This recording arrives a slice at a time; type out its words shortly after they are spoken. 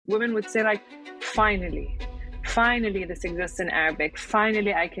women would say like, finally this exists in Arabic.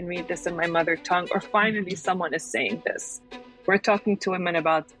 Finally, I can read this in my mother tongue, or finally someone is saying this. We're talking to women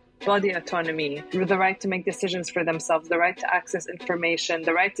about body autonomy, the right to make decisions for themselves, the right to access information,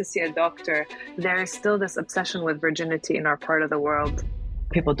 the right to see a doctor. There is still this obsession with virginity in our part of the world.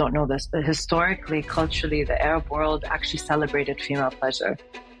 People don't know this, but historically, culturally, the Arab world actually celebrated female pleasure.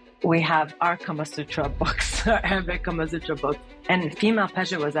 We have our Kama Sutra books, our Arabic Kama Sutra books, and female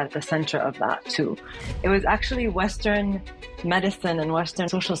pleasure was at the center of that too. It was actually Western medicine and Western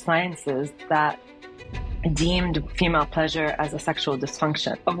social sciences that deemed female pleasure as a sexual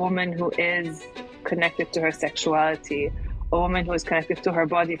dysfunction. A woman who is connected to her sexuality, a woman who is connected to her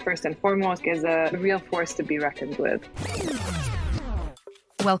body first and foremost, is a real force to be reckoned with.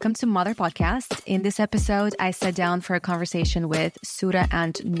 Welcome to Mother Podcast. In this episode, I sat down for a conversation with Sura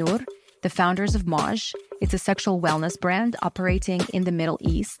and Noor, the founders of MAUJ. It's a sexual wellness brand operating in the Middle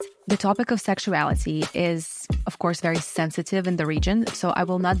East. The topic of sexuality is, of course, very sensitive in the region, so I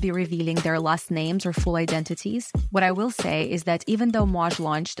will not be revealing their last names or full identities. What I will say is that even though MAUJ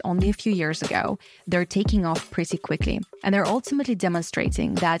launched only a few years ago, they're taking off pretty quickly. And they're ultimately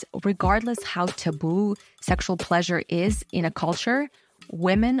demonstrating that regardless how taboo sexual pleasure is in a culture,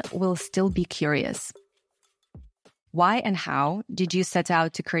 women will still be curious. Why and how did you set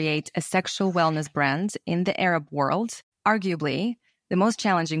out to create a sexual wellness brand in the Arab world, arguably the most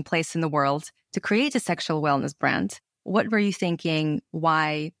challenging place in the world to create a sexual wellness brand? What were you thinking?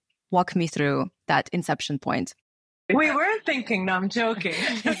 Why? Walk me through that inception point. We weren't thinking, no, I'm joking.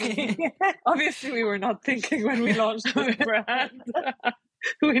 Obviously, we were not thinking when we launched the brand.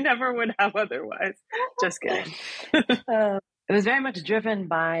 We never would have otherwise. Just kidding. It was very much driven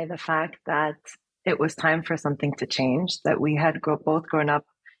by the fact that it was time for something to change, that we had both grown up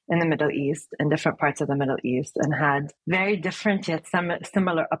in the Middle East, in different parts of the Middle East, and had very different yet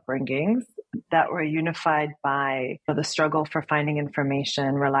similar upbringings that were unified by the struggle for finding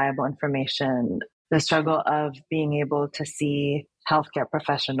information, reliable information, the struggle of being able to see healthcare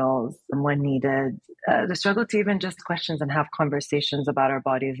professionals when needed, the struggle to even just questions and have conversations about our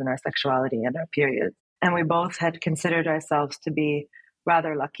bodies and our sexuality and our periods. And we both had considered ourselves to be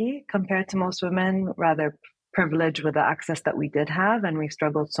rather lucky compared to most women, rather privileged with the access that we did have, and we've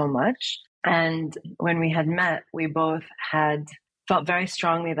struggled so much. And when we had met, we both had felt very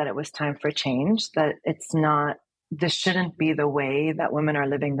strongly that it was time for change, that this shouldn't be the way that women are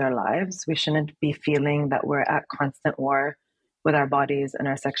living their lives. We shouldn't be feeling that we're at constant war with our bodies and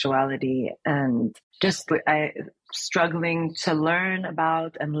our sexuality, and just struggling to learn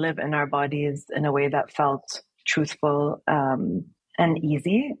about and live in our bodies in a way that felt truthful and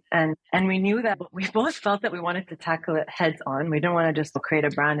easy. And we knew that we both felt that we wanted to tackle it heads on. We didn't want to just create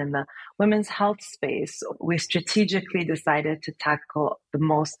a brand in the women's health space. We strategically decided to tackle the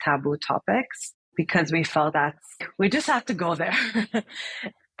most taboo topics because we felt that we just have to go there.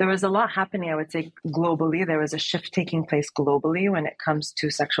 There was a lot happening, I would say, globally. There was a shift taking place globally when it comes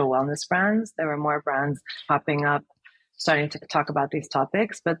to sexual wellness brands. There were more brands popping up, starting to talk about these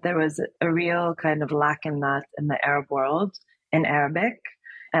topics, but there was a real kind of lack in that in the Arab world, in Arabic.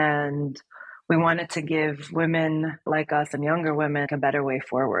 And we wanted to give women like us and younger women a better way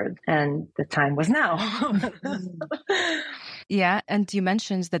forward. And the time was now. Yeah. And you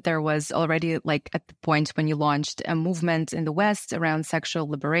mentioned that there was already, like, at the point when you launched, a movement in the West around sexual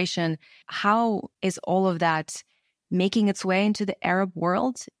liberation. How is all of that making its way into the Arab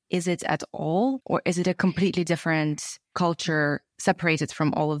world? Is it at all? Or is it a completely different culture separated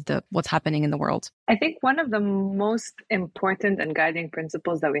from all of what's happening in the world? I think one of the most important and guiding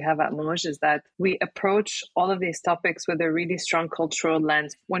principles that we have at MAUJ is that we approach all of these topics with a really strong cultural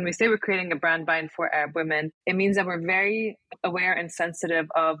lens. When we say we're creating a brand by and for Arab women, it means that we're very aware and sensitive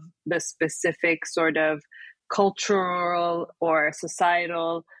of the specific sort of cultural or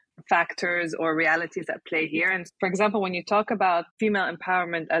societal factors or realities at play here. And for example, when you talk about female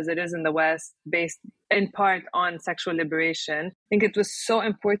empowerment as it is in the West, based in part on sexual liberation, I think it was so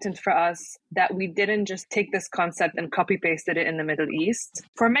important for us that we didn't just take this concept and copy pasted it in the Middle East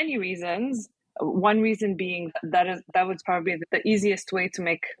for many reasons. One reason being that was probably the easiest way to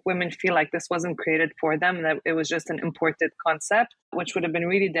make women feel like this wasn't created for them, that it was just an imported concept, which would have been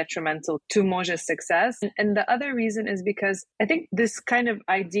really detrimental to MAUJ's success. And the other reason is because I think this kind of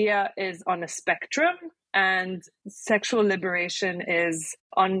idea is on a spectrum, and sexual liberation is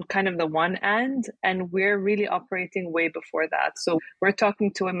on kind of the one end, and we're really operating way before that. So we're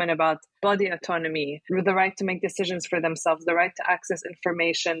talking to women about body autonomy, the right to make decisions for themselves, the right to access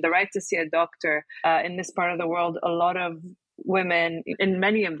information, the right to see a doctor. In this part of the world, a lot of women, in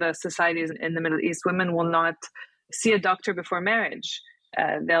many of the societies in the Middle East, women will not see a doctor before marriage.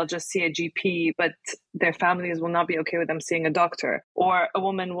 they'll just see a GP, but their families will not be okay with them seeing a doctor. Or a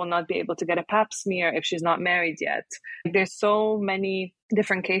woman will not be able to get a pap smear if she's not married yet. There's so many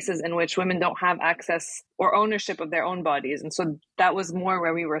different cases in which women don't have access or ownership of their own bodies. And so that was more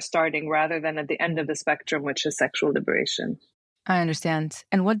where we were starting rather than at the end of the spectrum, which is sexual liberation. I understand.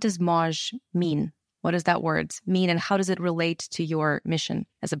 And what does MAUJ mean? What does that word mean, and how does it relate to your mission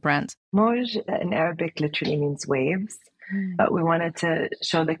as a brand? MAUJ in Arabic literally means waves. But we wanted to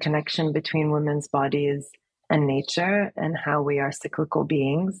show the connection between women's bodies and nature and how we are cyclical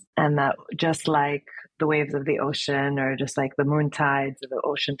beings. And that just like the waves of the ocean or just like the moon tides or the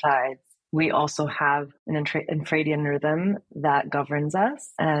ocean tides, we also have an infradian rhythm that governs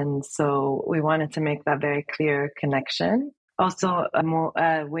us. And so we wanted to make that very clear connection. Also,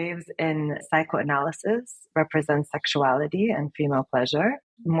 waves in psychoanalysis represent sexuality and female pleasure.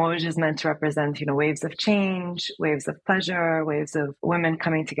 MAUJ is meant to represent, waves of change, waves of pleasure, waves of women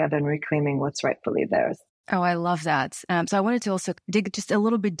coming together and reclaiming what's rightfully theirs. Oh, I love that. So I wanted to also dig just a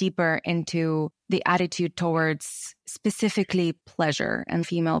little bit deeper into the attitude towards specifically pleasure and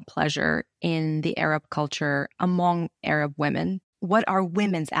female pleasure in the Arab culture among Arab women. What are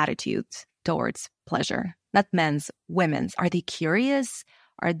women's attitudes towards pleasure? Not men's, women's. Are they curious?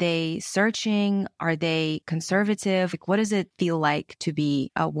 Are they searching? Are they conservative? What does it feel like to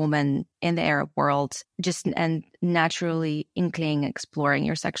be a woman in the Arab world, and naturally inkling, exploring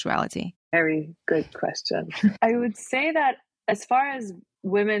your sexuality? Very good question. I would say that as far as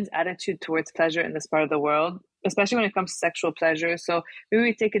women's attitude towards pleasure in this part of the world, especially when it comes to sexual pleasure. So maybe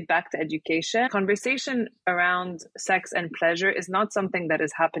we take it back to education. Conversation around sex and pleasure is not something that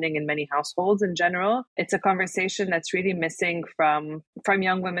is happening in many households in general. It's a conversation that's really missing from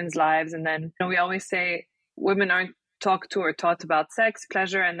young women's lives. And then we always say women aren't talked to or taught about sex,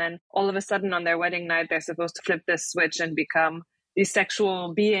 pleasure, and then all of a sudden on their wedding night, they're supposed to flip this switch and become these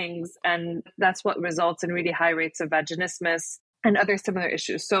sexual beings. And that's what results in really high rates of vaginismus and other similar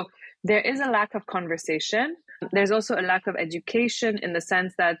issues. So there is a lack of conversation. There's also a lack of education in the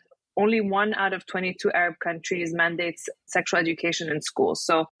sense that only 1 out of 22 Arab countries mandates sexual education in schools.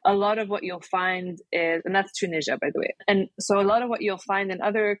 So a lot of what you'll find is, and that's Tunisia, by the way. And so a lot of what you'll find in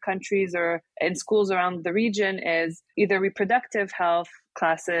other countries or in schools around the region is either reproductive health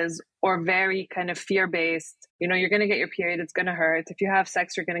classes or very kind of fear-based. You're going to get your period, it's going to hurt. If you have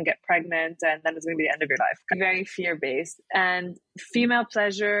sex, you're going to get pregnant, and then it's going to be the end of your life. Very fear-based. And female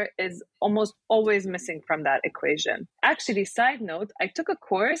pleasure is almost always missing from that equation. Actually, side note, I took a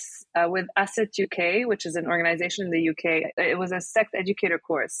course with Asset UK, which is an organization in the UK. It was a sex educator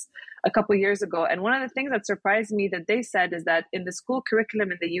course a couple of years ago. And one of the things that surprised me that they said is that in the school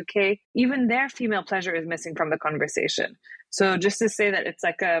curriculum in the UK, even their female pleasure is missing from the conversation. So just to say that it's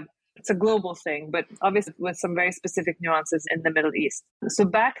a global thing, but obviously with some very specific nuances in the Middle East. So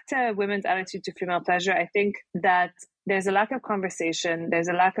back to women's attitude to female pleasure, I think that there's a lack of conversation, there's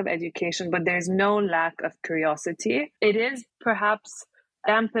a lack of education, but there's no lack of curiosity. It is perhaps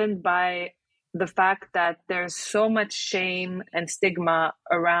dampened by the fact that there's so much shame and stigma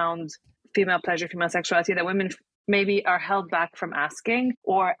around female pleasure, female sexuality, that women maybe are held back from asking,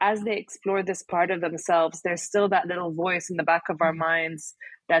 or as they explore this part of themselves, there's still that little voice in the back of our minds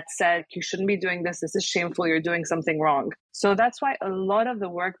that said, you shouldn't be doing this is shameful, you're doing something wrong. So that's why a lot of the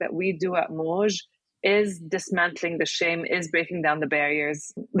work that we do at MAUJ is dismantling the shame, is breaking down the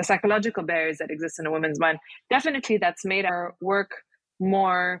barriers, the psychological barriers that exist in a woman's mind. Definitely that's made our work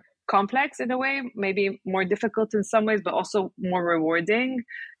more complex in a way, maybe more difficult in some ways, but also more rewarding,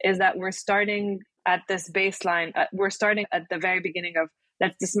 is that we're starting at this baseline. We're starting at the very beginning of,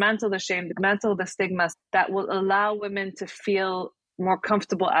 let's dismantle the shame, dismantle the stigma that will allow women to feel more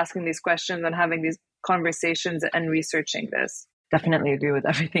comfortable asking these questions and having these conversations and researching this. Definitely agree with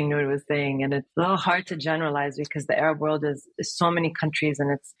everything Noor was saying. And it's a little hard to generalize because the Arab world is so many countries, and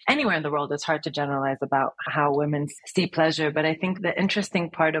it's anywhere in the world. It's hard to generalize about how women see pleasure. But I think the interesting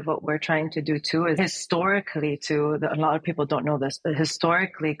part of what we're trying to do too is historically too, a lot of people don't know this, but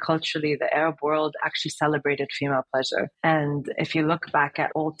historically, culturally, the Arab world actually celebrated female pleasure. And if you look back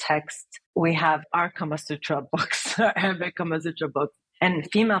at old texts, we have our Kama Sutra books, our Arabic Kama Sutra books. And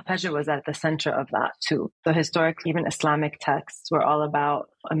female pleasure was at the center of that too. So historically, even Islamic texts were all about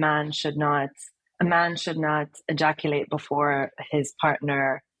a man should not ejaculate before his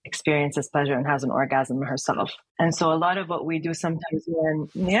partner experiences pleasure and has an orgasm herself. And so a lot of what we do sometimes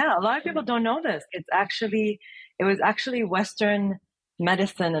a lot of people don't know this. It was actually Western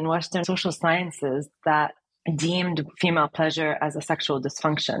medicine and Western social sciences that deemed female pleasure as a sexual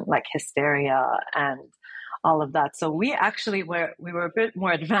dysfunction, like hysteria and all of that. So we actually we were a bit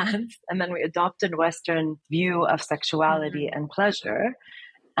more advanced, and then we adopted Western view of sexuality and pleasure.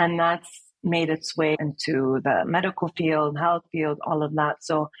 And that's made its way into the medical field, health field, all of that.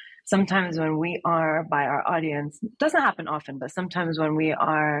 So sometimes when we are, by our audience, it doesn't happen often, but sometimes when we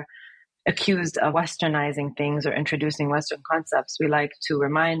are accused of westernizing things or introducing Western concepts, we like to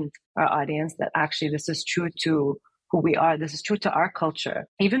remind our audience that actually this is true to who we are. This is true to our culture.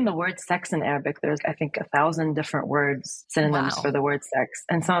 Even the word sex in Arabic, there's, I think, 1,000 different words, synonyms for the word sex.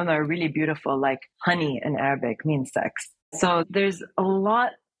 And some of them are really beautiful, like honey in Arabic means sex. So there's a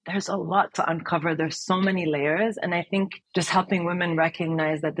lot to uncover. There's so many layers. And I think just helping women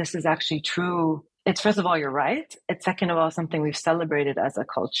recognize that this is actually true. It's, first of all, you're right. It's, second of all, something we've celebrated as a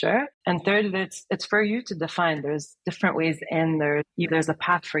culture. And third, it's for you to define. There's different ways in there. There's a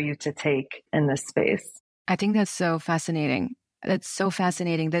path for you to take in this space. I think that's so fascinating. That's so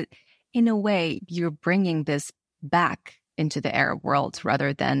fascinating that in a way you're bringing this back into the Arab world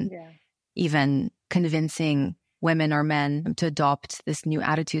rather than even convincing women or men to adopt this new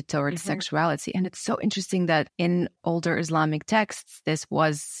attitude towards sexuality. And it's so interesting that in older Islamic texts, this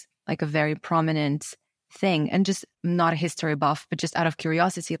was like a very prominent thing. And just, I'm not a history buff, but just out of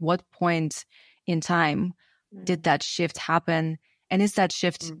curiosity, at what point in time did that shift happen? And is that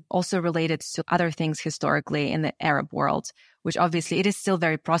shift also related to other things historically in the Arab world, which obviously it is still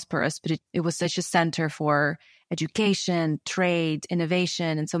very prosperous, but it was such a center for education, trade,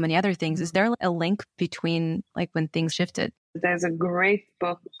 innovation, and so many other things. Is there a link between like when things shifted? There's a great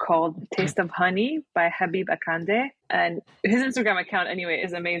book called Taste of Honey by Habib Akande. And his Instagram account anyway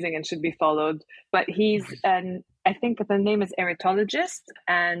is amazing and should be followed. But he's I think that the name is erytologist,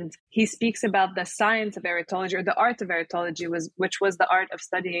 and he speaks about the science of erytology, or the art of erytology, which was the art of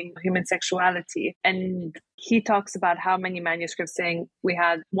studying human sexuality. And he talks about how many manuscripts saying we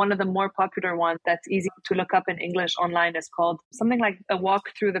had one of the more popular ones that's easy to look up in English online is called something like A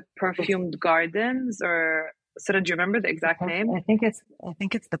Walk Through the Perfumed Gardens, or Sura, do you remember the exact name? I think it's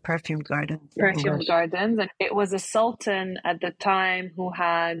the Perfumed Gardens. Perfumed Gardens. And it was a sultan at the time who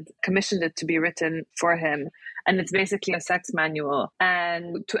had commissioned it to be written for him. And it's basically a sex manual.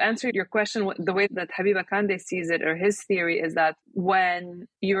 And to answer your question, the way that Habib Akande sees it, or his theory, is that when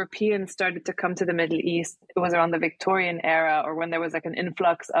Europeans started to come to the Middle East, it was around the Victorian era, or when there was like an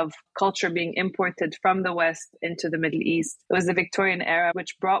influx of culture being imported from the West into the Middle East. It was the Victorian era,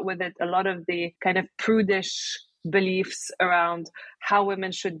 which brought with it a lot of the kind of prudish beliefs around how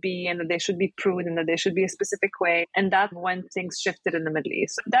women should be, and that they should be prude, and that they should be a specific way. And that's when things shifted in the Middle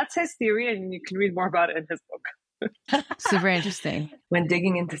East. That's his theory, and you can read more about it in his book. Super interesting. When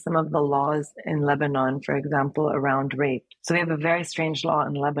digging into some of the laws in Lebanon, for example, around rape. So we have a very strange law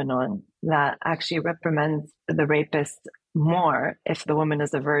in Lebanon that actually reprimands the rapist more if the woman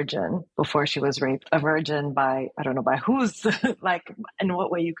is a virgin before she was raped. A virgin by, I don't know by whose, like in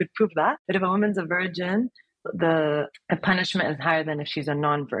what way you could prove that. But if a woman's a virgin, the punishment is higher than if she's a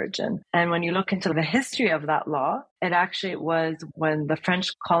non-virgin. And when you look into the history of that law, it actually was when the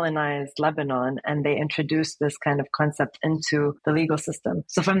French colonized Lebanon and they introduced this kind of concept into the legal system.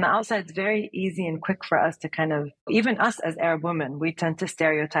 So from the outside, it's very easy and quick for us to kind of, even us as Arab women, we tend to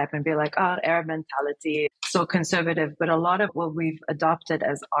stereotype and be like, oh, Arab mentality, so conservative. But a lot of what we've adopted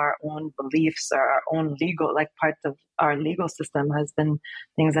as our own beliefs or our own legal, like parts of our legal system has been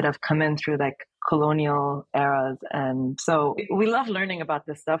things that have come in through like colonial eras. And so we love learning about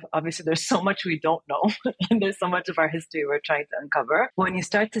this stuff. Obviously, there's so much we don't know and there's so much of our history we're trying to uncover. When you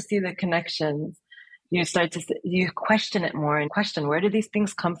start to see the connections, you question it more and question, where do these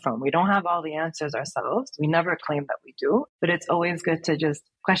things come from? We don't have all the answers ourselves. We never claim that we do, but it's always good to just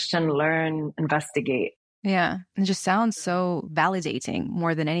question, learn, investigate. Yeah. It just sounds so validating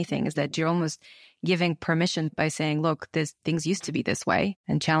more than anything, is that you're almost giving permission by saying, look, things used to be this way,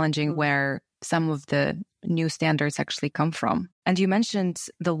 and challenging where some of the new standards actually come from. And you mentioned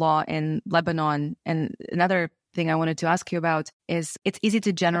the law in Lebanon. And another thing I wanted to ask you about is it's easy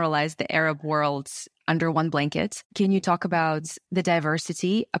to generalize the Arab world under one blanket. Can you talk about the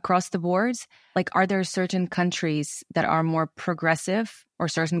diversity across the board? Like, are there certain countries that are more progressive or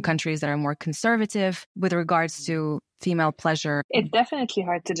certain countries that are more conservative with regards to female pleasure? It's definitely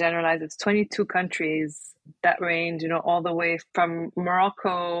hard to generalize. It's 22 countries that range, all the way from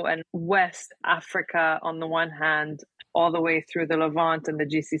Morocco and West Africa on the one hand, all the way through the Levant and the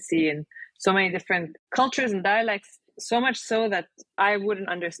GCC, and so many different cultures and dialects, so much so that I wouldn't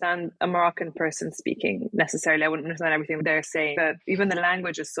understand a Moroccan person speaking necessarily. I wouldn't understand everything they're saying. But even the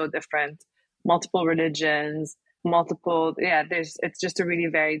language is so different. Multiple religions, it's just a really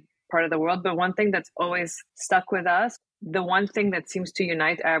varied part of the world. But one thing that's always stuck with us the one thing that seems to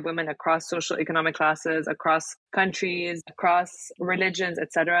unite Arab women across social economic classes, across countries, across religions,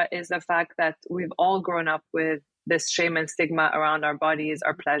 etc., is the fact that we've all grown up with this shame and stigma around our bodies,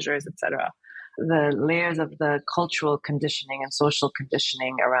 our pleasures, etc. The layers of the cultural conditioning and social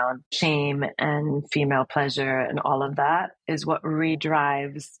conditioning around shame and female pleasure and all of that is what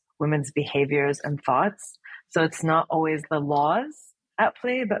redrives women's behaviors and thoughts. So it's not always the laws at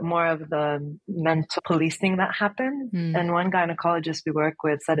play, but more of the mental policing that happens. And one gynecologist we work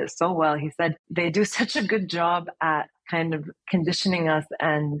with said it so well. He said they do such a good job at kind of conditioning us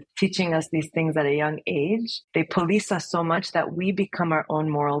and teaching us these things at a young age. They police us so much that we become our own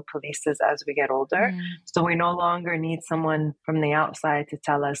moral polices as we get older. So we no longer need someone from the outside to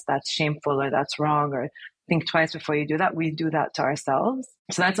tell us that's shameful or that's wrong or think twice before you do that. We do that to ourselves.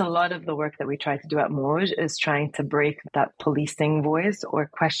 So that's a lot of the work that we try to do at MAUJ, is trying to break that policing voice or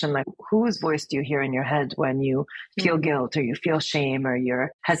question, like, whose voice do you hear in your head when you feel guilt or you feel shame or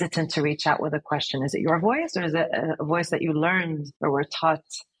you're hesitant to reach out with a question? Is it your voice or is it a voice that you learned or were taught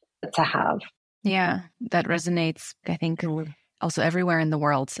to have? Yeah, that resonates, I think, also everywhere in the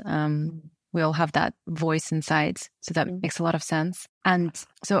world. We all have that voice inside. So that makes a lot of sense. And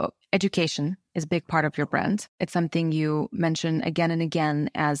so education is a big part of your brand. It's something you mention again and again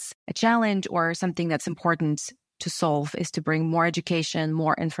as a challenge or something that's important to solve, is to bring more education,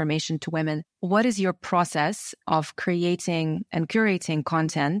 more information to women. What is your process of creating and curating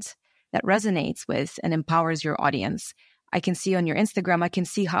content that resonates with and empowers your audience? I can see on your Instagram, I can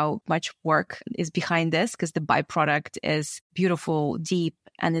see how much work is behind this because the byproduct is beautiful, deep,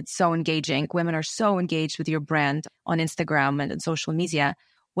 and it's so engaging. Women are so engaged with your brand on Instagram and on social media.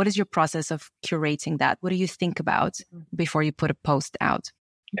 What is your process of curating that? What do you think about before you put a post out?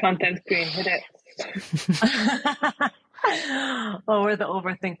 Content queen, hit it. Oh, we're the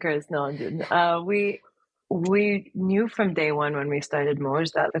overthinkers. No, we knew from day one when we started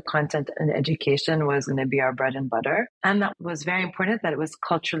MAUJ that the content and education was going to be our bread and butter. And that was very important, that it was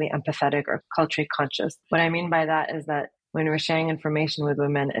culturally empathetic or culturally conscious. What I mean by that is that when we're sharing information with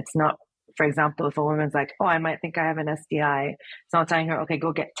women, it's not, for example, if a woman's like, oh, I might think I have an STI, it's not telling her, okay,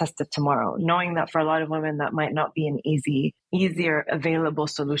 go get tested tomorrow. Knowing that for a lot of women, that might not be an easier available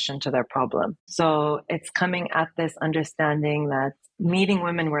solution to their problem. So it's coming at this understanding that meeting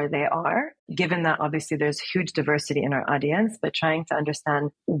women where they are, given that obviously there's huge diversity in our audience, but trying to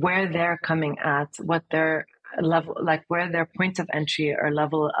understand where they're coming at, what their level, like where their point of entry or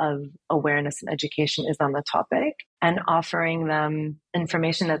level of awareness and education is on the topic, and offering them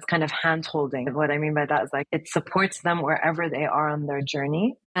information that's kind of hand-holding. What I mean by that is like it supports them wherever they are on their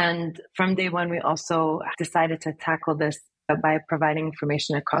journey. And from day one, we also decided to tackle this by providing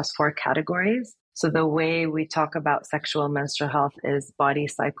information across 4 categories. So the way we talk about sexual menstrual health is body,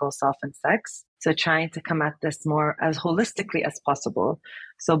 cycle, self, and sex. So trying to come at this more as holistically as possible.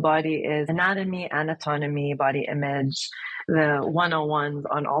 So body is anatomy, anatomy, body image, the 101s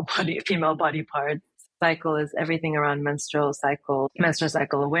on all female body parts. Cycle is everything around menstrual cycle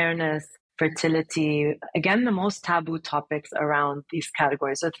awareness, fertility. Again, the most taboo topics around these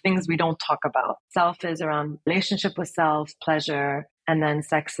categories are things we don't talk about. Self is around relationship with self, pleasure, and then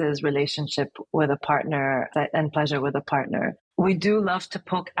sex is relationship with a partner and pleasure with a partner. We do love to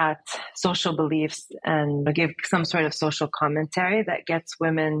poke at social beliefs and give some sort of social commentary that gets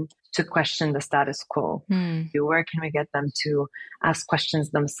women to question the status quo. Where can we get them to ask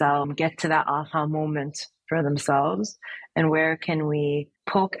questions themselves, get to that aha moment for themselves? And where can we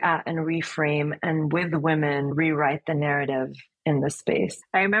poke at and reframe and with women rewrite the narrative in the space?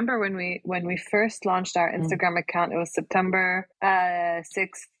 I remember when we first launched our Instagram account, it was September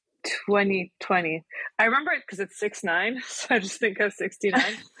 6th, 2020. I remember it because it's 6/9, so I just think of 69,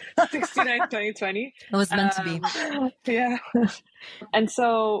 2020. It was meant to be. Yeah. And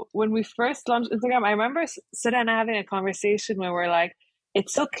so when we first launched Instagram, I remember Sura and I having a conversation where we're like,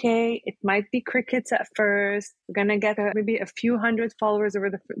 it's okay. It might be crickets at first. We're going to get maybe a few hundred followers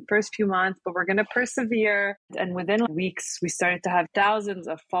over the first few months, but we're going to persevere. And within weeks, we started to have thousands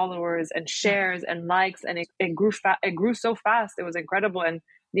of followers and shares and likes. And it grew so fast. It was incredible. And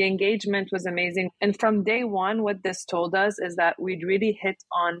the engagement was amazing. And from day one, what this told us is that we'd really hit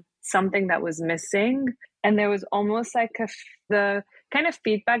on something that was missing. And there was almost like the kind of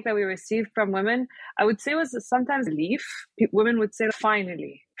feedback that we received from women, I would say was sometimes relief. Women would say,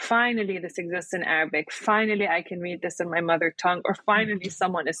 finally this exists in Arabic. Finally, I can read this in my mother tongue, or finally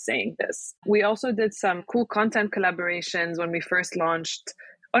someone is saying this. We also did some cool content collaborations when we first launched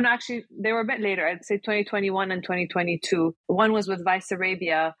Oh, no, actually, they were a bit later. I'd say 2021 and 2022. One was with Vice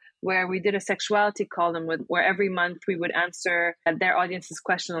Arabia, where we did a sexuality column where every month we would answer their audience's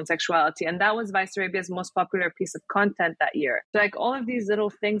question on sexuality. And that was Vice Arabia's most popular piece of content that year. So like all of these little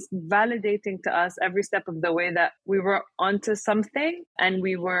things validating to us every step of the way that we were onto something and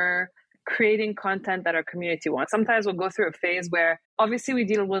we were creating content that our community wants. Sometimes we'll go through a phase where obviously we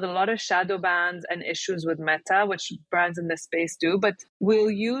deal with a lot of shadow bans and issues with Meta, which brands in this space do, but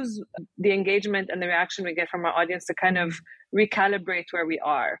we'll use the engagement and the reaction we get from our audience to kind of recalibrate where we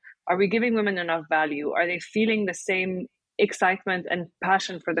are. Are we giving women enough value? Are they feeling the same excitement and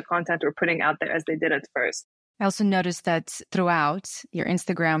passion for the content we're putting out there as they did at first? I also noticed that throughout your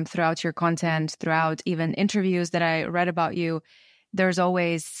Instagram, throughout your content, throughout even interviews that I read about you, there's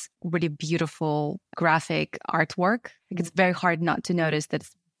always really beautiful graphic artwork. Like it's very hard not to notice that it's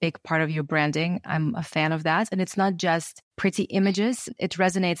a big part of your branding. I'm a fan of that. And it's not just pretty images. It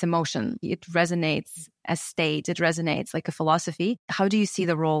resonates emotion. It resonates a state. It resonates like a philosophy. How do you see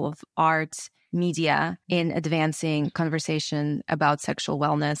the role of art, media in advancing conversation about sexual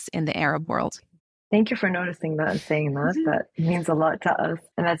wellness in the Arab world? Thank you for noticing that and saying that. That means a lot to us.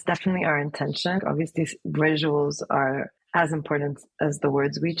 And that's definitely our intention. Obviously, visuals are as important as the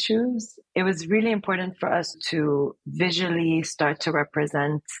words we choose. It was really important for us to visually start to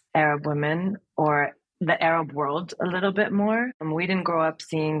represent Arab women or the Arab world a little bit more. We didn't grow up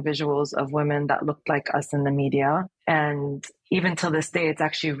seeing visuals of women that looked like us in the media. And even till this day, it's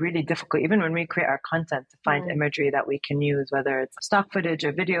actually really difficult, even when we create our content, to find imagery that we can use, whether it's stock footage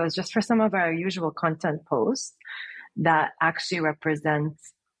or videos, just for some of our usual content posts that actually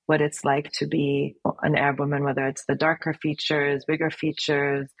represents what it's like to be an Arab woman, whether it's the darker features, bigger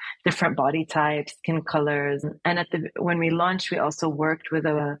features, different body types, skin colors. And when we launched, we also worked with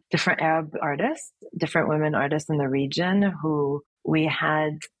a different Arab artists, different women artists in the region who we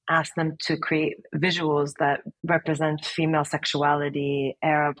had asked them to create visuals that represent female sexuality,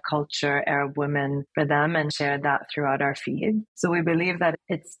 Arab culture, Arab women for them and share that throughout our feed. So we believe that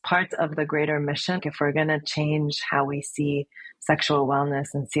it's part of the greater mission. If we're going to change how we see sexual wellness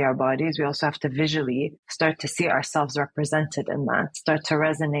and see our bodies, we also have to visually start to see ourselves represented in that, start to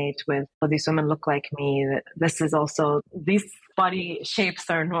resonate with, oh, these women look like me. This is also, these body shapes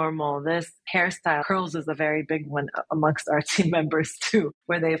are normal. This hairstyle, curls is a very big one amongst our team members too,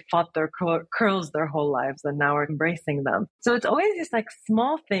 where they've fought their curls their whole lives and now we're embracing them. So it's always just like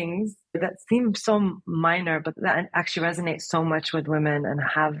small things that seem so minor, but that actually resonate so much with women and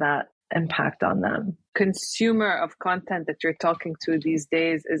have that impact on them. Consumer of content that you're talking to these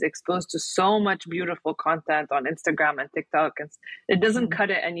days is exposed to so much beautiful content on Instagram and TikTok. And it doesn't cut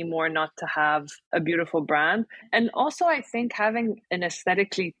it anymore not to have a beautiful brand. And also, I think having an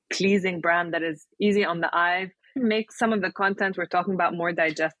aesthetically pleasing brand that is easy on the eye makes some of the content we're talking about more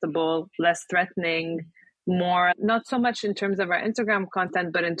digestible, less threatening, more, not so much in terms of our Instagram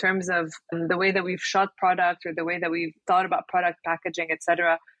content, but in terms of the way that we've shot product or the way that we've thought about product packaging,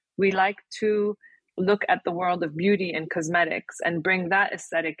 etc. We like to look at the world of beauty and cosmetics and bring that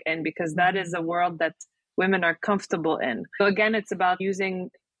aesthetic in because that is a world that women are comfortable in. So again, it's about using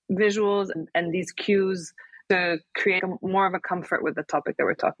visuals and these cues to create more of a comfort with the topic that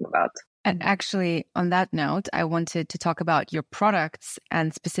we're talking about. And actually, on that note, I wanted to talk about your products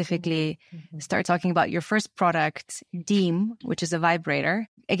and specifically start talking about your first product, Deem, which is a vibrator.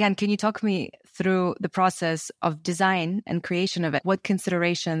 Again, can you talk me through the process of design and creation of it? What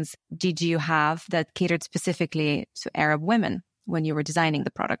considerations did you have that catered specifically to Arab women when you were designing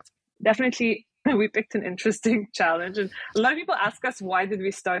the product? Definitely. We picked an interesting challenge. And a lot of people ask us, why did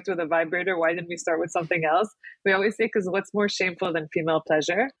we start with a vibrator? Why didn't we start with something else? We always say, because what's more shameful than female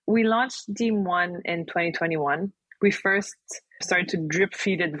pleasure? We launched Deem 1 in 2021. We first started to drip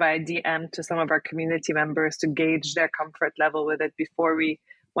feed it via DM to some of our community members to gauge their comfort level with it before we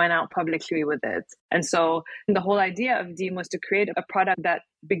went out publicly with it. And so the whole idea of Deem was to create a product that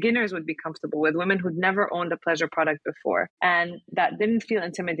beginners would be comfortable with, women who'd never owned a pleasure product before, and that didn't feel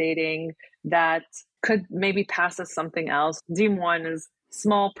intimidating, that could maybe pass as something else. Deem 1 is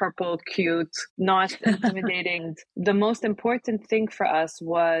small, purple, cute, not intimidating. The most important thing for us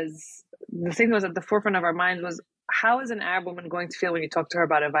was, the thing that was at the forefront of our mind was, how is an Arab woman going to feel when you talk to her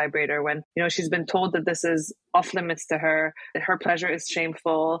about a vibrator when, you know, she's been told that this is off limits to her, that her pleasure is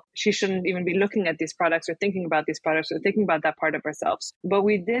shameful. She shouldn't even be looking at these products or thinking about these products or thinking about that part of herself. But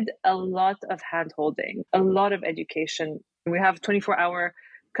we did a lot of hand holding, a lot of education. We have 24-hour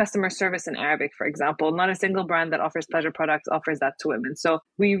customer service in Arabic, for example. Not a single brand that offers pleasure products offers that to women. So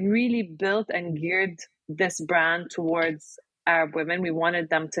we really built and geared this brand towards Arab women. We wanted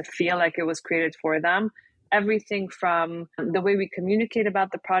them to feel like it was created for them. everything from the way we communicate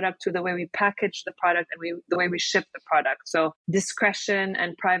about the product to the way we package the product and the way we ship the product. So discretion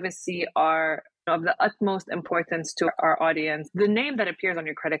and privacy are of the utmost importance to our audience. The name that appears on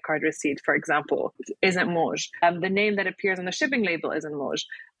your credit card receipt, for example, isn't MAUJ. The name that appears on the shipping label isn't MAUJ.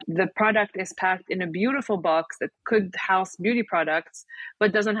 The product is packed in a beautiful box that could house beauty products,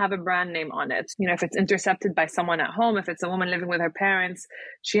 but doesn't have a brand name on it. If it's intercepted by someone at home, if it's a woman living with her parents,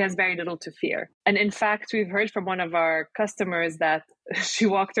 she has very little to fear. And in fact, we've heard from one of our customers that she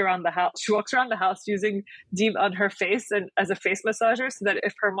walks around the house using Deem on her face and as a face massager, so that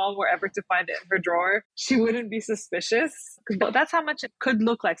if her mom were ever to find it in her drawer, she wouldn't be suspicious. But that's how much it could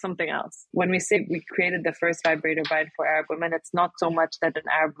look like something else. When we say we created the first vibrator brand for Arab women, it's not so much that an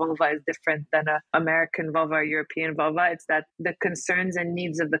Arab vulva is different than an American vulva or European vulva. It's that the concerns and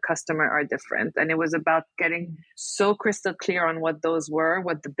needs of the customer are different. And it was about getting so crystal clear on what those were,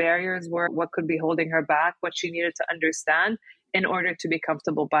 what the barriers were, what could be holding her back, what she needed to understand in order to be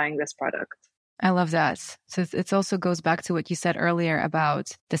comfortable buying this product. I love that. So it also goes back to what you said earlier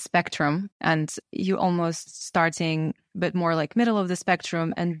about the spectrum, and you almost starting a bit more like middle of the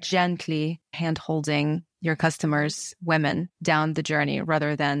spectrum and gently hand-holding your customers, women, down the journey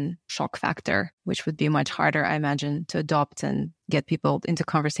rather than shock factor, which would be much harder, I imagine, to adopt and get people into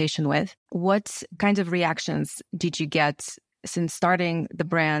conversation with. What kind of reactions did you get since starting the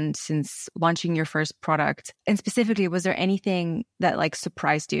brand, since launching your first product? And specifically, was there anything that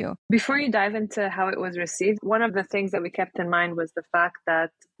surprised you? Before you dive into how it was received, one of the things that we kept in mind was the fact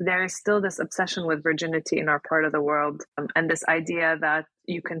that there is still this obsession with virginity in our part of the world, and this idea that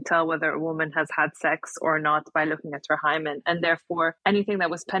you can tell whether a woman has had sex or not by looking at her hymen. And therefore, anything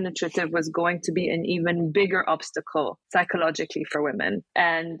that was penetrative was going to be an even bigger obstacle psychologically for women.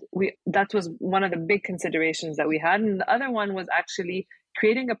 And that was one of the big considerations that we had. And the other one was actually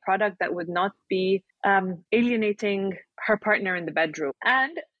creating a product that would not be alienating her partner in the bedroom.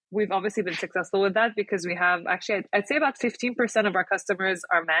 And we've obviously been successful with that because we have actually, I'd say about 15% of our customers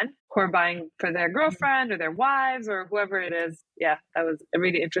are men who are buying for their girlfriend or their wives or whoever it is. Yeah, that was a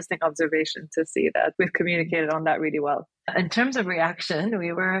really interesting observation to see that we've communicated on that really well. In terms of reaction,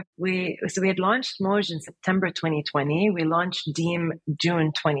 we had launched MAUJ in September 2020. We launched Deem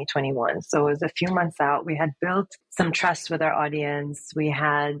June 2021. So it was a few months out. We had built some trust with our audience. We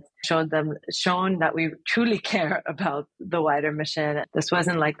had shown that we truly care about the wider mission. This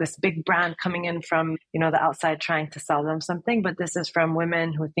wasn't like this big brand coming in from, the outside trying to sell them something, but this is from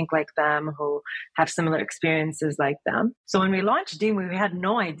women who think like them, who have similar experiences like them. So when we launched Deem, we had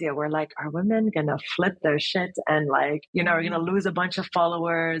no idea. We're like, are women going to flip their shit and are we going to lose a bunch of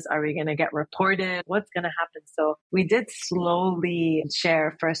followers? Are we going to get reported? What's going to happen? So we did slowly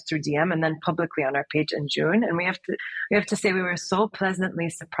share first through DM and then publicly on our page in June. And we have to say we were so pleasantly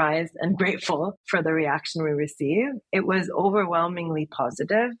surprised and grateful for the reaction we received. It was overwhelmingly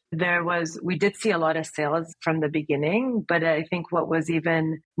positive. We did see a lot of sales from the beginning, but I think what was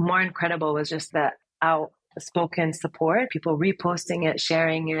even more incredible was just the outspoken support, people reposting it,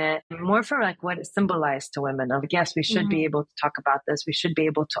 sharing it, more for what it symbolized to women of, yes, we should be able to talk about this. We should be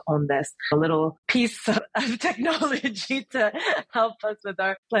able to own this, a little piece of technology to help us with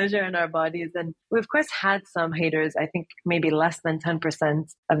our pleasure in our bodies. And we, of course, had some haters. I think maybe less than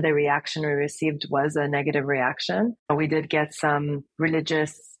 10% of the reaction we received was a negative reaction. We did get some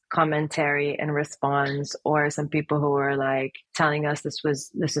religious commentary in response, or some people who were telling us this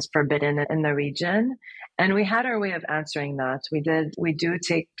is forbidden in the region. And we had our way of answering that. We do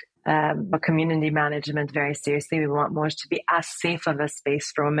take community management very seriously. We want MAUJ to be as safe of a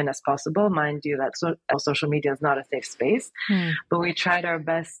space for women as possible. Mind you, that social media is not a safe space, but we tried our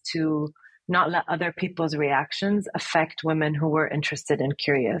best to not let other people's reactions affect women who were interested and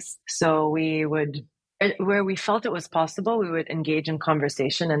curious. So where we felt it was possible, we would engage in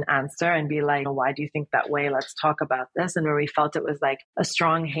conversation and answer and be like, why do you think that way? Let's talk about this. And where we felt it was a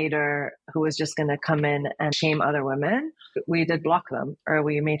strong hater who was just going to come in and shame other women, we did block them, or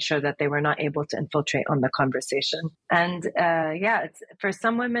we made sure that they were not able to infiltrate on the conversation. And for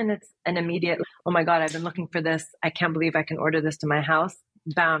some women, it's an immediate, oh my God, I've been looking for this. I can't believe I can order this to my house.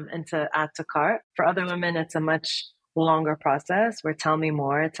 Bam, into add to cart. For other women, it's a much longer process where tell me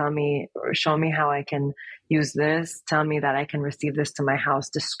more, or show me how I can use this, tell me that I can receive this to my house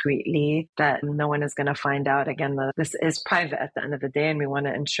discreetly, that no one is going to find out. Again, this is private at the end of the day, and we want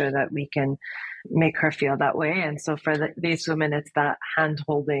to ensure that we can make her feel that way. And so for these women, it's that hand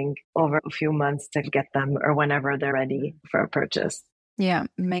holding over a few months to get them, or whenever they're ready for a purchase. Yeah,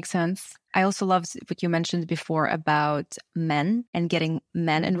 makes sense. I also loved what you mentioned before about men and getting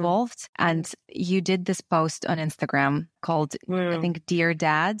men involved. And you did this post on Instagram called, I think, Dear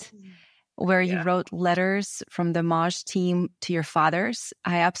Dad. where you wrote letters from the MAUJ team to your fathers.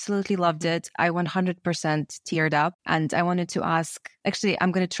 I absolutely loved it. I 100% teared up. And I wanted to ask, actually,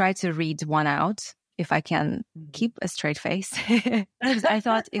 I'm going to try to read one out if I can keep a straight face. I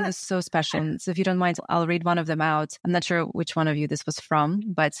thought it was so special. So if you don't mind, I'll read one of them out. I'm not sure which one of you this was from,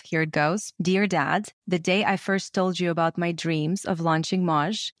 but here it goes. Dear Dad, the day I first told you about my dreams of launching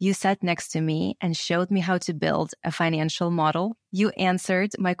MAUJ, you sat next to me and showed me how to build a financial model. You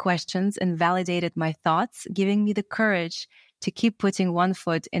answered my questions and validated my thoughts, giving me the courage to keep putting one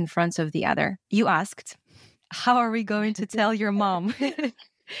foot in front of the other. You asked, how are we going to tell your mom?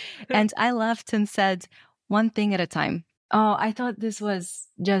 And I laughed and said, one thing at a time. Oh, I thought this was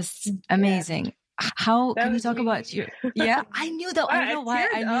just amazing. Yeah. How can you talk about your... Yeah, I knew that. I don't know why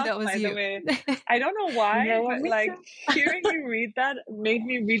I knew that was you. I don't know why, but like hearing you read that made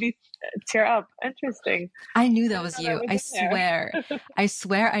me really tear up. Interesting. I knew that was you. I swear. I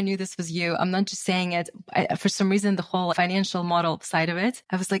swear I knew this was you. I'm not just saying it. For some reason, the whole financial model side of it,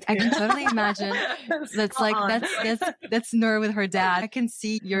 I was like, I can totally imagine. That's like, that's Noor with her dad. I can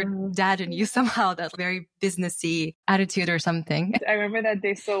see your dad in you somehow, that very businessy attitude or something. I remember that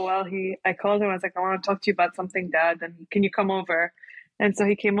day so well. I called him. I was like, I want to talk to you about something, Dad. And can you come over? And so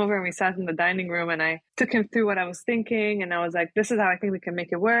he came over and we sat in the dining room and I took him through what I was thinking. And I was like, this is how I think we can make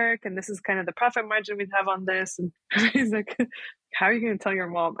it work. And this is kind of the profit margin we'd have on this. And he's like, how are you going to tell your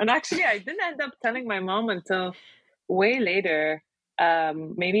mom? And actually, I didn't end up telling my mom until way later.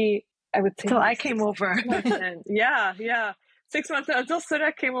 Maybe I would say... Until I came over. Yeah. 6 months until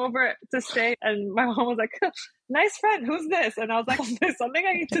Sura came over to stay, and my mom was like, nice friend, who's this? And I was like, there's something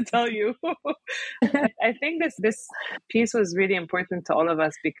I need to tell you. I think this piece was really important to all of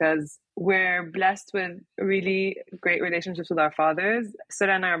us because we're blessed with really great relationships with our fathers.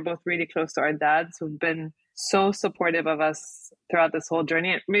 Sura and I are both really close to our dads who've been so supportive of us throughout this whole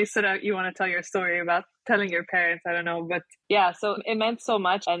journey. Maybe Sura, you want to tell your story about telling your parents, I don't know, but yeah, so it meant so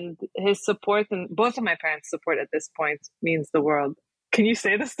much, and his support, and both of my parents' support at this point, means the world. Can you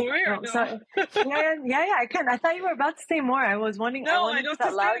say the story or no? Sorry. Yeah, I can. I thought you were about to say more. I was wondering. No, I don't say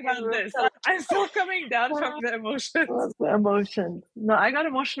about this. I'm still coming down from the emotions. The emotions. No, I got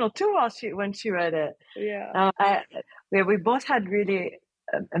emotional too when she read it. Yeah. We both had really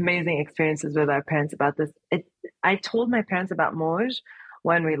amazing experiences with our parents about this. I told my parents about MAUJ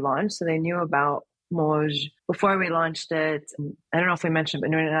when we launched, so they knew about MAUJ before we launched it. I don't know if we mentioned, but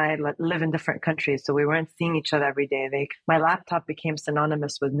Noor and I live in different countries, so we weren't seeing each other every day. My laptop became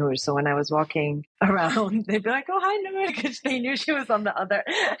synonymous with Noor, so when I was walking around, they'd be like, "Oh, hi, Noor," because they knew she was on the other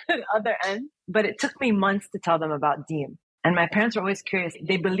end. But it took me months to tell them about Deem. And my parents were always curious.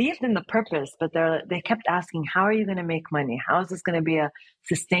 They believed in the purpose, but they kept asking, how are you going to make money? How is this going to be a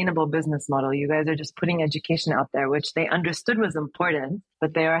sustainable business model? You guys are just putting education out there, which they understood was important,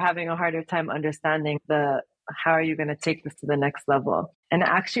 but they are having a harder time understanding how are you going to take this to the next level? And it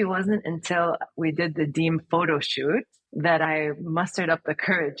actually wasn't until we did the Deem photo shoot that I mustered up the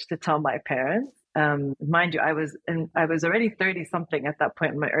courage to tell my parents. Mind you, I was already 30 something at that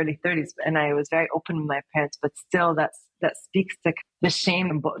point, in my early 30s, and I was very open with my parents, but still that speaks to the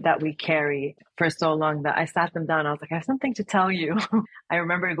shame that we carry for so long, that I sat them down. I was like, I have something to tell you. I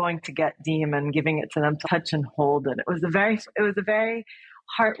remember going to get Deem and giving it to them to touch and hold. And it was a very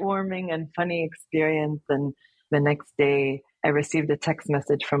heartwarming and funny experience. And the next day I received a text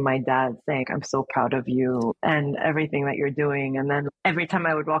message from my dad saying, I'm so proud of you and everything that you're doing. And then every time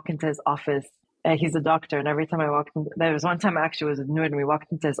I would walk into his office, he's a doctor, and every time I walked in, there was one time I actually was with Noor and we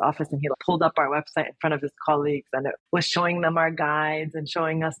walked into his office and he pulled up our website in front of his colleagues and it was showing them our guides and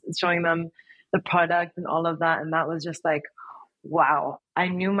showing them the product and all of that. And that was just like, wow. I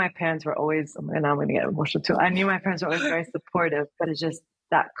knew my parents were always, and I'm going to get emotional too. I knew my parents were always very supportive, but it's just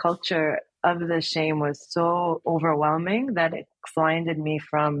that culture of the shame was so overwhelming that it blinded me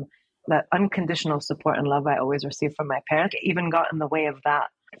from that unconditional support and love I always received from my parents. It even got in the way of that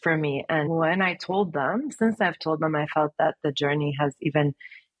for me. And when I told them, since I've told them, I felt that the journey has even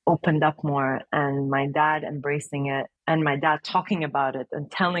opened up more, and my dad embracing it and my dad talking about it and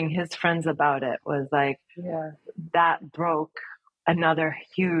telling his friends about it was like, that broke another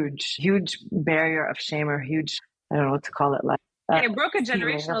huge barrier of shame, or huge, I don't know what to call it. Like, it broke a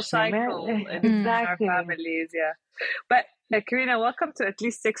generational cycle in our families. Yeah. But Karina, welcome to at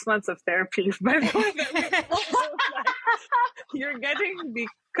least 6 months of therapy. By the way, you're getting the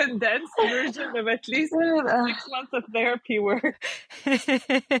condensed version of at least 6 months of therapy work.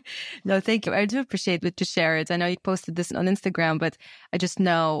 No, thank you. I do appreciate it to share it. I know you posted this on Instagram, but I just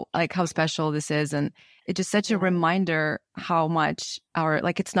know like how special this is. And it's just such a reminder how much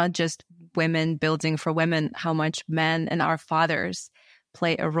it's not just women building for women, how much men and our fathers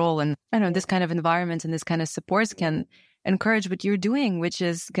play a role. And I don't know, this kind of environment and this kind of supports can encourage what you're doing, which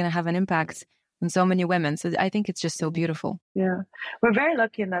is going to have an impact on so many women. So I think it's just so beautiful. Yeah. We're very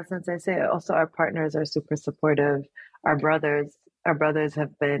lucky in that sense. I say also our partners are super supportive. Our brothers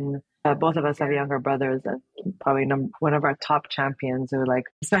have been, both of us have younger brothers, and probably one of our top champions who, like,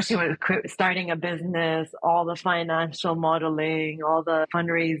 especially when starting a business, all the financial modeling, all the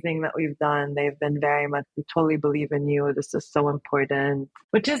fundraising that we've done, they've been very much, we totally believe in you. This is so important.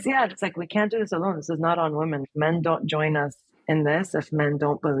 Which is, yeah, it's like, we can't do this alone. This is not on women. If men don't join us in this, if men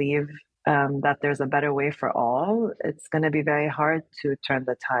don't believe that there's a better way for all, it's going to be very hard to turn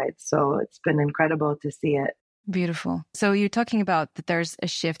the tide. So it's been incredible to see it. Beautiful. So you're talking about that there's a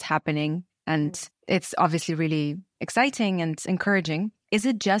shift happening, and it's obviously really exciting and encouraging. Is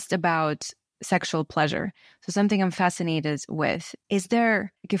it just about sexual pleasure? So something I'm fascinated with, is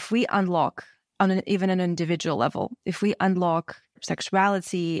there, like, if we unlock on even an individual level, if we unlock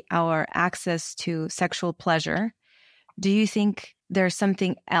sexuality, our access to sexual pleasure, do you think there's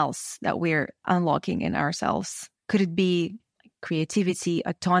something else that we're unlocking in ourselves? Could it be creativity,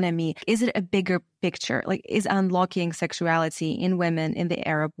 autonomy? Is it a bigger picture? Like, is unlocking sexuality in women in the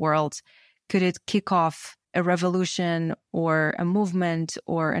Arab world, could it kick off a revolution or a movement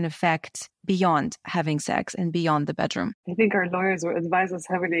or an effect beyond having sex and beyond the bedroom? I think our lawyers will advise us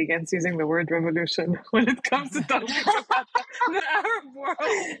heavily against using the word revolution when it comes to talking about the Arab world.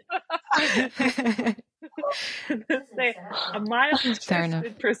 Say a mild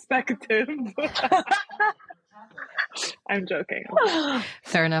twisted perspective. I'm joking.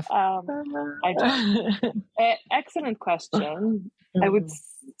 Fair enough. Excellent question. I would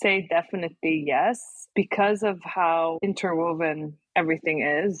say definitely yes, because of how interwoven everything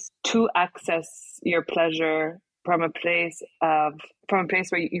is. To access your pleasure from a place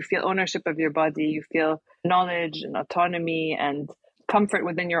where you feel ownership of your body, you feel knowledge and autonomy and comfort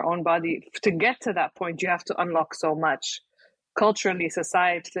within your own body. To get to that point, you have to unlock so much. Culturally,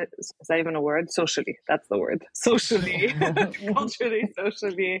 society, is that even a word? Socially, that's the word. Socially, culturally,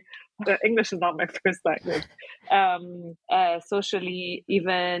 socially. The English is not my first language. Socially,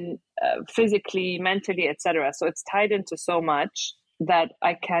 even physically, mentally, etc. So it's tied into so much that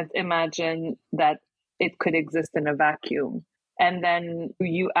I can't imagine that it could exist in a vacuum. And then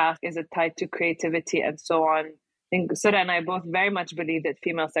you ask, is it tied to creativity and so on? I think Sura and I both very much believe that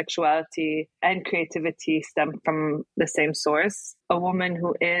female sexuality and creativity stem from the same source. A woman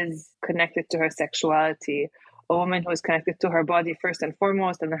who is connected to her sexuality, a woman who is connected to her body first and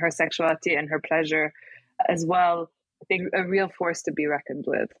foremost, and her sexuality and her pleasure as well, I think a real force to be reckoned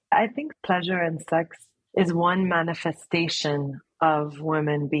with. I think pleasure and sex is one manifestation of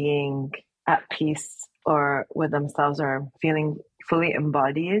women being at peace or with themselves or feeling fully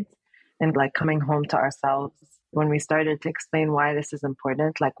embodied and like coming home to ourselves. When we started to explain why this is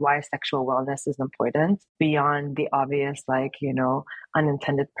important, like why sexual wellness is important beyond the obvious, like, you know,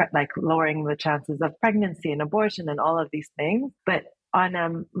 unintended, like lowering the chances of pregnancy and abortion and all of these things. But on a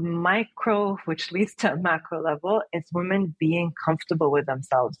micro, which leads to a macro level, it's women being comfortable with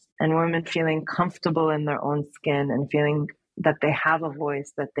themselves and women feeling comfortable in their own skin and feeling that they have a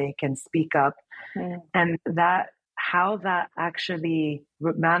voice, that they can speak up. And that how that actually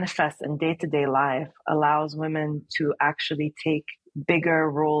manifests in day-to-day life allows women to actually take bigger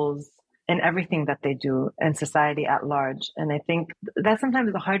roles in everything that they do in society at large. And I think that's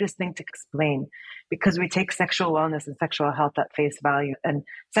sometimes the hardest thing to explain, because we take sexual wellness and sexual health at face value. And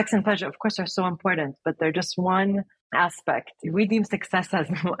sex and pleasure, of course, are so important, but they're just one aspect. We deem success as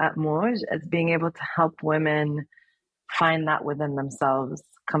at MAUJ as being able to help women find that within themselves,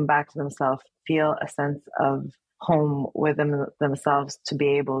 come back to themselves, feel a sense of home within themselves, to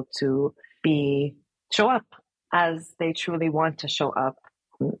be able to show up as they truly want to show up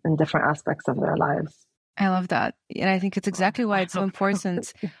in different aspects of their lives. I love that. And I think it's exactly why it's so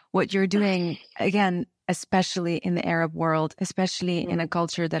important what you're doing, again, especially in the Arab world, especially in a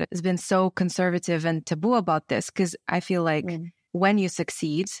culture that has been so conservative and taboo about this. Because I feel like when you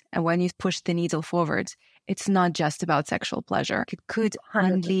succeed and when you push the needle forward, it's not just about sexual pleasure. It could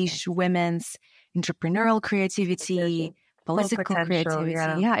 100%. Unleash women's entrepreneurial creativity, political creativity.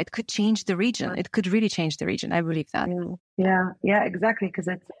 Yeah, it could change the region. It could really change the region. I believe that. Yeah, exactly. Because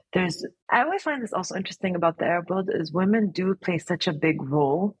I always find this also interesting about the Arab world is women do play such a big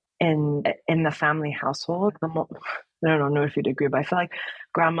role in the family household. I don't know if you'd agree, but I feel like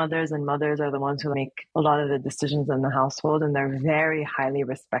grandmothers and mothers are the ones who make a lot of the decisions in the household, and they're very highly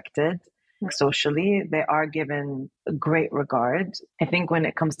respected. Socially, they are given great regard. I think when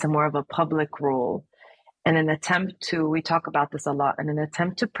it comes to more of a public role and we talk about this a lot, in an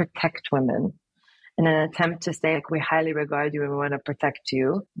attempt to protect women, in an attempt to say, like, we highly regard you and we want to protect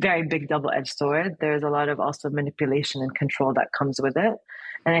you. Very big double-edged sword. There's a lot of also manipulation and control that comes with it.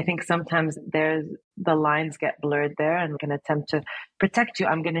 And I think sometimes the lines get blurred there, and an attempt to protect you.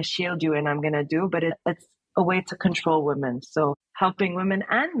 I'm going to shield you and I'm going to do, but it's a way to control women. So helping women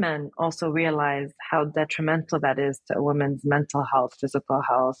and men also realize how detrimental that is to a woman's mental health, physical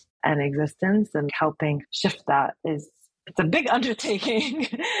health, and existence, and helping shift that it's a big undertaking,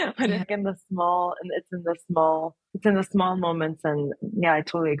 but it's in the small moments. And yeah, I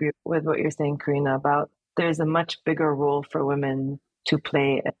totally agree with what you're saying, Karina, about there's a much bigger role for women to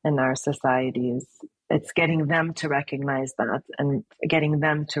play in our societies. It's getting them to recognize that and getting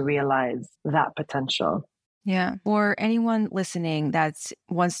them to realize that potential. Yeah. For anyone listening that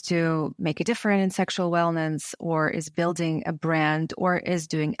wants to make a difference in sexual wellness, or is building a brand, or is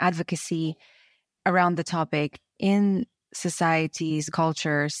doing advocacy around the topic in societies,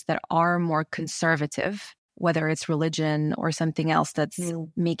 cultures that are more conservative, whether it's religion or something else that's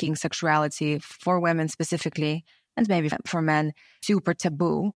making sexuality for women specifically, and maybe for men, super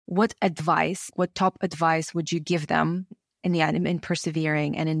taboo, what top advice would you give them in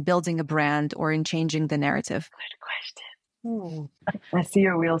persevering and in building a brand or in changing the narrative? Good question. I see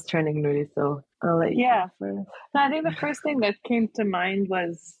your wheels turning, Noor, so I'll let you go first. So I think the first thing that came to mind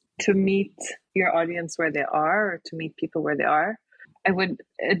was to meet your audience where they are, or to meet people where they are. I would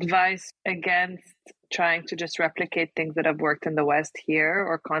advise against trying to just replicate things that have worked in the West here,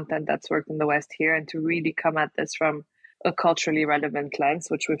 or content that's worked in the West here, and to really come at this from a culturally relevant lens,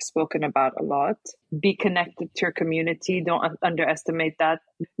 which we've spoken about a lot. Be connected to your community. Don't underestimate that.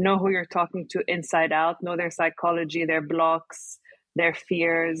 Know who you're talking to inside out. Know their psychology, their blocks, their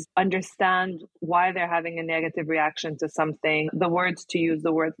fears. Understand why they're having a negative reaction to something. The words to use,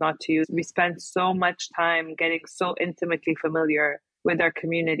 the words not to use. We spend so much time getting so intimately familiar with our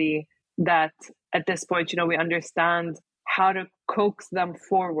community that at this point, we understand how to coax them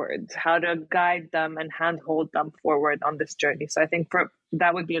forward, how to guide them and handhold them forward on this journey. So I think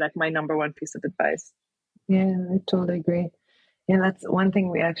that would be like my number one piece of advice. Yeah, I totally agree. Yeah, that's one thing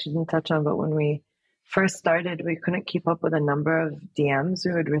we actually didn't touch on, but when we first started, we couldn't keep up with the number of DMs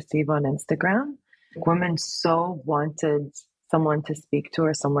we would receive on Instagram. Women so wanted someone to speak to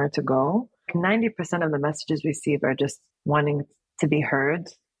or somewhere to go. 90% of the messages we receive are just wanting to be heard,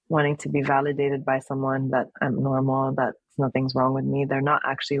 wanting to be validated by someone that I'm normal, that nothing's wrong with me. They're not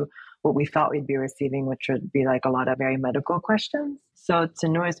actually what we thought we'd be receiving, which would be like a lot of very medical questions. So to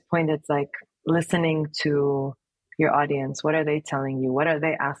Noor's point, it's like listening to your audience. What are they telling you? What are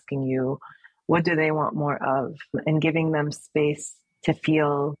they asking you? What do they want more of? And giving them space to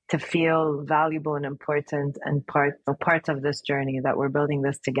feel valuable and important and part of this journey, that we're building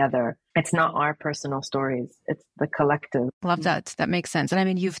this together. It's not our personal stories. It's the collective. Love that. That makes sense. And I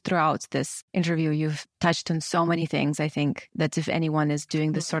mean, throughout this interview, you've touched on so many things. I think that if anyone is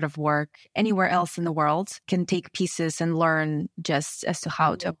doing this sort of work anywhere else in the world, can take pieces and learn just as to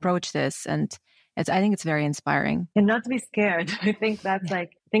how to approach this. And I think it's very inspiring. And not to be scared. I think that's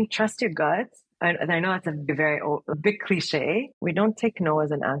trust your gut. I know it's a big cliche. We don't take no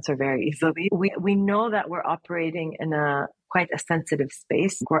as an answer very easily. We know that we're operating in quite a sensitive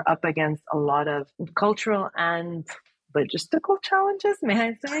space. We're up against a lot of cultural and logistical challenges, may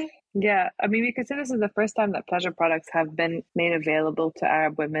I say? Yeah, I mean, we could say this is the first time that pleasure products have been made available to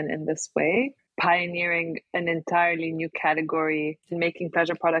Arab women in this way, pioneering an entirely new category. Making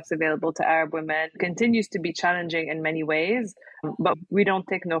pleasure products available to Arab women continues to be challenging in many ways, but we don't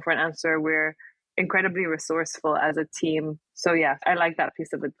take no for an answer. We're incredibly resourceful as a team. So yeah, I like that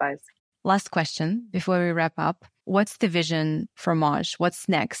piece of advice. Last question before we wrap up. What's the vision for MAUJ? What's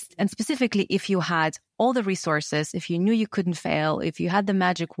next? And specifically, if you had all the resources, if you knew you couldn't fail, if you had the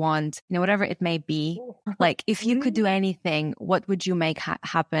magic wand, whatever it may be, like if you could do anything, what would you make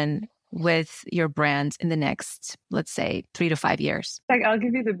happen with your brand in the next, let's say, 3 to 5 years? Like, I'll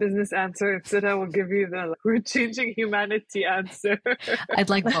give you the business answer instead. I will give you the we're changing humanity answer. I'd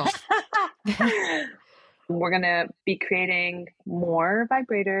like both. We're going to be creating more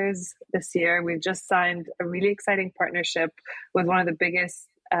vibrators this year. We've just signed a really exciting partnership with one of the biggest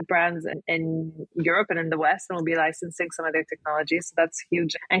brands in Europe and in the West, and we'll be licensing some of their technologies. So that's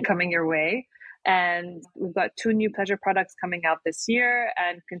huge and coming your way. And we've got 2 new pleasure products coming out this year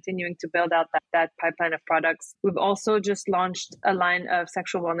and continuing to build out that pipeline of products. We've also just launched a line of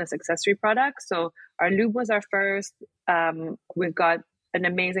sexual wellness accessory products. So our lube was our first. We've got an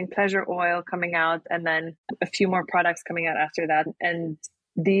amazing pleasure oil coming out, and then a few more products coming out after that. And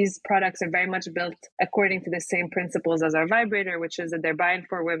these products are very much built according to the same principles as our vibrator, which is that they're buying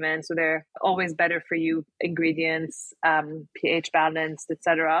for women. So they're always better for you ingredients, pH balanced,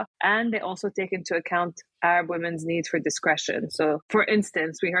 etc. And they also take into account Arab women's need for discretion. So for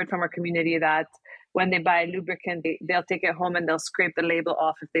instance, we heard from our community that when they buy lubricant, they'll take it home and they'll scrape the label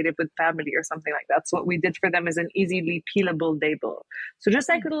off if they live with family or something like that. So what we did for them is an easily peelable label. So just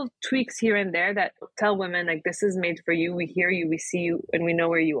like little tweaks here and there that tell women, like, this is made for you. We hear you, we see you, and we know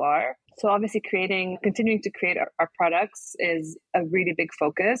where you are. So obviously continuing to create our products is a really big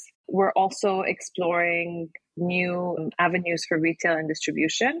focus. We're also exploring new avenues for retail and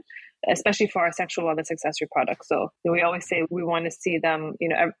distribution, especially for our sexual wellness accessory products. So we always say we want to see them,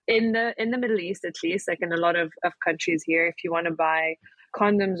 in the Middle East, at least, like in a lot of countries here, if you want to buy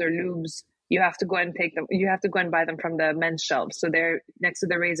condoms or lubes, you have to go and buy them from the men's shelves. So they're next to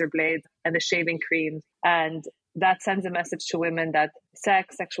the razor blades and the shaving creams. And that sends a message to women that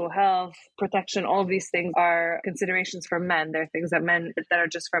sex, sexual health, protection, all of these things are considerations for men. They're things that are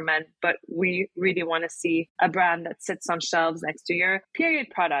just for men. But we really want to see a brand that sits on shelves next to your period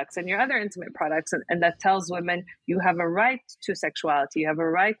products and your other intimate products, and that tells women you have a right to sexuality, you have a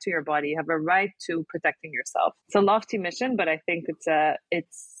right to your body, you have a right to protecting yourself. It's a lofty mission, but I think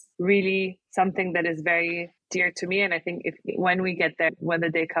it's really something that is very dear to me. And I think when we get there, when the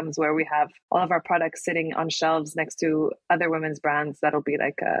day comes where we have all of our products sitting on shelves next to other women's brands, that'll be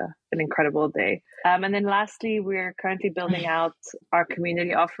like an incredible day. And then lastly, we're currently building out our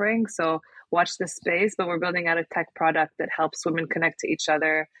community offering. So watch this space, but we're building out a tech product that helps women connect to each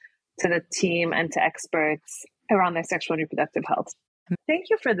other, to the team, and to experts around their sexual and reproductive health. Thank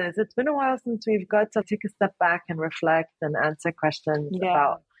you for this. It's been a while since we've got to take a step back and reflect and answer questions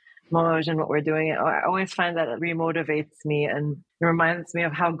about MAUJ and what we're doing. I always find that it remotivates me and it reminds me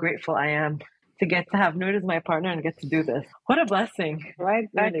of how grateful I am to get to have Noor as my partner and get to do this. What a blessing. Right.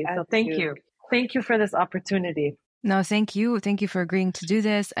 Really. So thank you. Thank you for this opportunity. No, thank you. Thank you for agreeing to do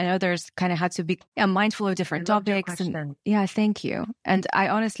this. I know there's kind of had to be mindful of different topics. And thank you. And I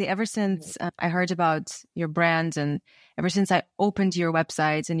honestly, ever since I heard about your brand and ever since I opened your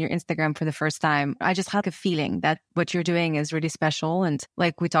website and your Instagram for the first time, I just had a feeling that what you're doing is really special. And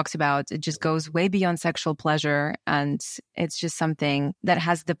like we talked about, it just goes way beyond sexual pleasure. And it's just something that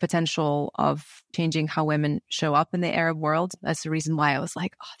has the potential of changing how women show up in the Arab world. That's the reason why I was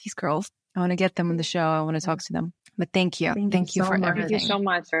like, oh, these girls, I want to get them on the show. I want to talk to them. But thank you. Thank you for everything. Thank you so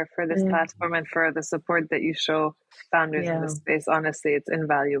much for this platform and for the support that you show founders in this space. Honestly, it's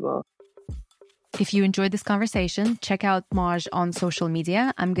invaluable. If you enjoyed this conversation, check out MAUJ on social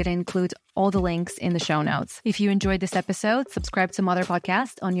media. I'm going to include all the links in the show notes. If you enjoyed this episode, subscribe to Mother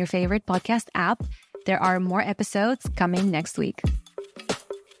Podcast on your favorite podcast app. There are more episodes coming next week.